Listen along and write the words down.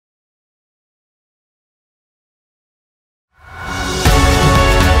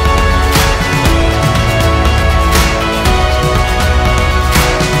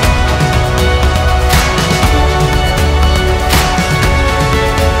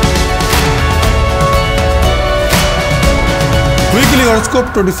Weekly Horoscope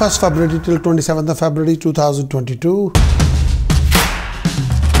 21st February till 27th of February 2022.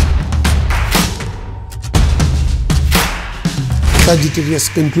 Sagittarius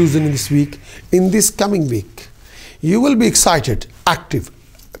conclusion in this week. In this coming week, you will be excited, active,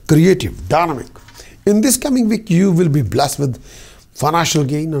 creative, dynamic. In this coming week, you will be blessed with financial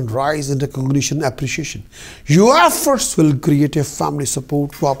gain and rise in recognition and appreciation. Your efforts will create a family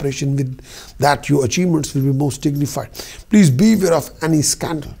support cooperation with that your achievements will be most dignified. Please beware of any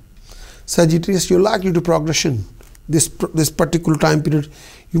scandal. Sagittarius, you're likely to progression. This particular time period,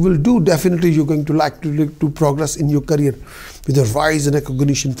 you will do definitely you're going to like to progress in your career with a rise in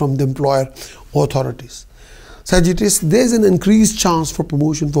recognition from the employer authorities. Sagittarius, there's an increased chance for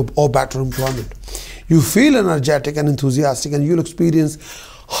promotion or better employment. You feel energetic and enthusiastic, and you'll experience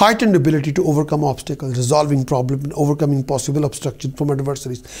heightened ability to overcome obstacles, resolving problems, and overcoming possible obstructions from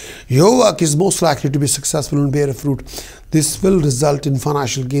adversaries. Your work is most likely to be successful and bear a fruit. This will result in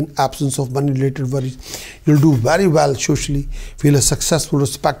financial gain, absence of money-related worries. You'll do very well socially, feel a successful,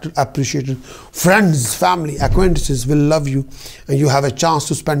 respected, appreciated. Friends, family, acquaintances will love you, and you have a chance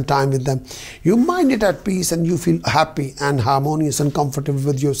to spend time with them. You mind it at peace, and you feel happy and harmonious and comfortable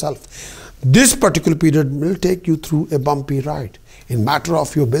with yourself. This particular period will take you through a bumpy ride. In matter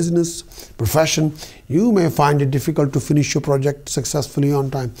of your business, profession, you may find it difficult to finish your project successfully on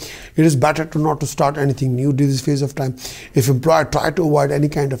time. It is better not to start anything new during this phase of time. If employed, try to avoid any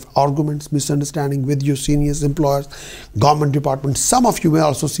kind of arguments, misunderstanding with your seniors, employers, government departments. Some of you may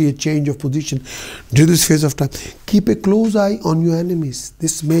also see a change of position during this phase of time. Keep a close eye on your enemies.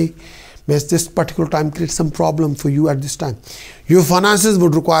 This particular time creates some problem for you at this time. Your finances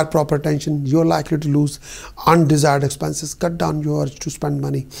would require proper attention. You're likely to lose undesired expenses. Cut down your urge to spend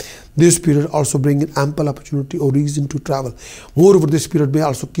money. This period also brings in ample opportunity or reason to travel. Moreover, this period may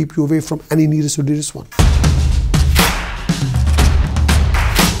also keep you away from any nearest or dearest one.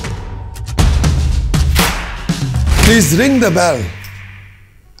 Please ring the bell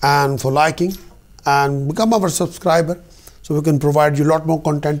and for liking and become our subscriber, so we can provide you a lot more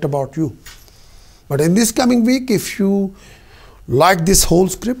content about you. But in this coming week, if you like this whole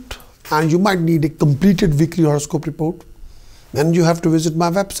script and you might need a completed weekly horoscope report, then you have to visit my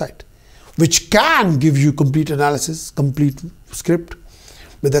website, which can give you complete analysis, complete script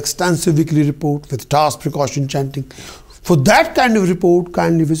with extensive weekly report with task, precaution, chanting. For that kind of report,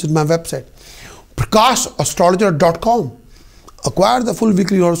 kindly visit my website, Prakash, astrologer.com. Acquire the full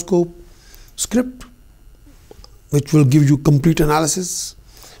weekly horoscope script, which will give you complete analysis,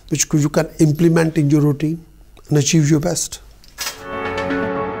 which you can implement in your routine and achieve your best.